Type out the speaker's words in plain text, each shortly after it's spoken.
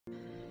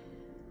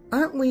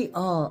Aren't we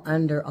all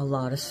under a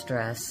lot of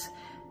stress?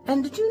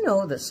 And did you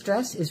know that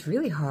stress is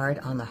really hard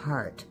on the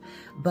heart?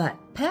 But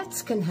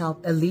pets can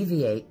help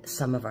alleviate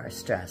some of our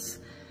stress.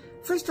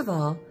 First of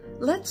all,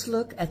 let's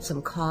look at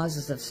some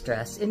causes of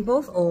stress in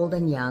both old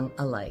and young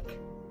alike.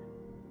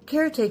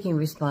 Caretaking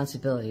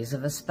responsibilities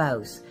of a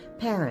spouse,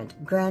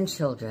 parent,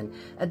 grandchildren,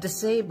 a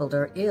disabled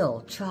or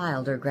ill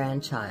child or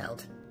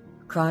grandchild.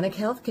 Chronic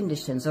health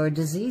conditions or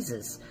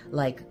diseases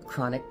like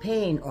chronic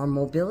pain or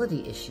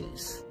mobility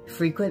issues.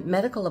 Frequent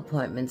medical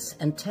appointments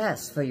and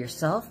tests for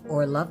yourself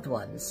or loved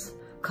ones.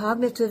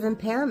 Cognitive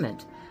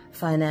impairment,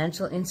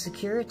 financial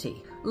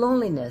insecurity,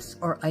 loneliness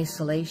or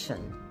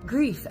isolation.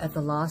 Grief at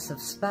the loss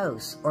of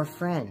spouse or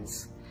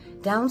friends.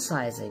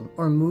 Downsizing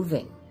or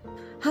moving.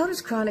 How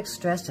does chronic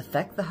stress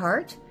affect the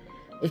heart?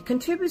 It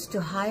contributes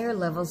to higher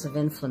levels of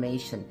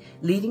inflammation,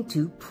 leading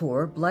to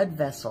poor blood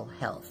vessel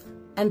health.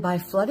 And by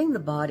flooding the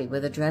body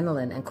with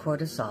adrenaline and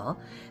cortisol,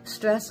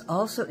 stress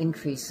also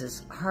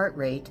increases heart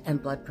rate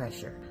and blood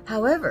pressure.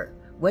 However,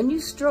 when you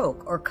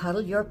stroke or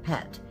cuddle your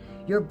pet,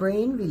 your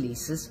brain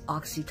releases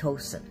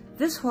oxytocin.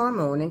 This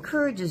hormone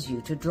encourages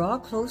you to draw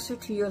closer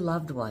to your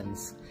loved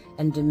ones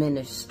and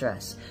diminish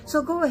stress.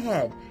 So go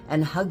ahead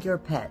and hug your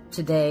pet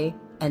today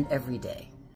and every day.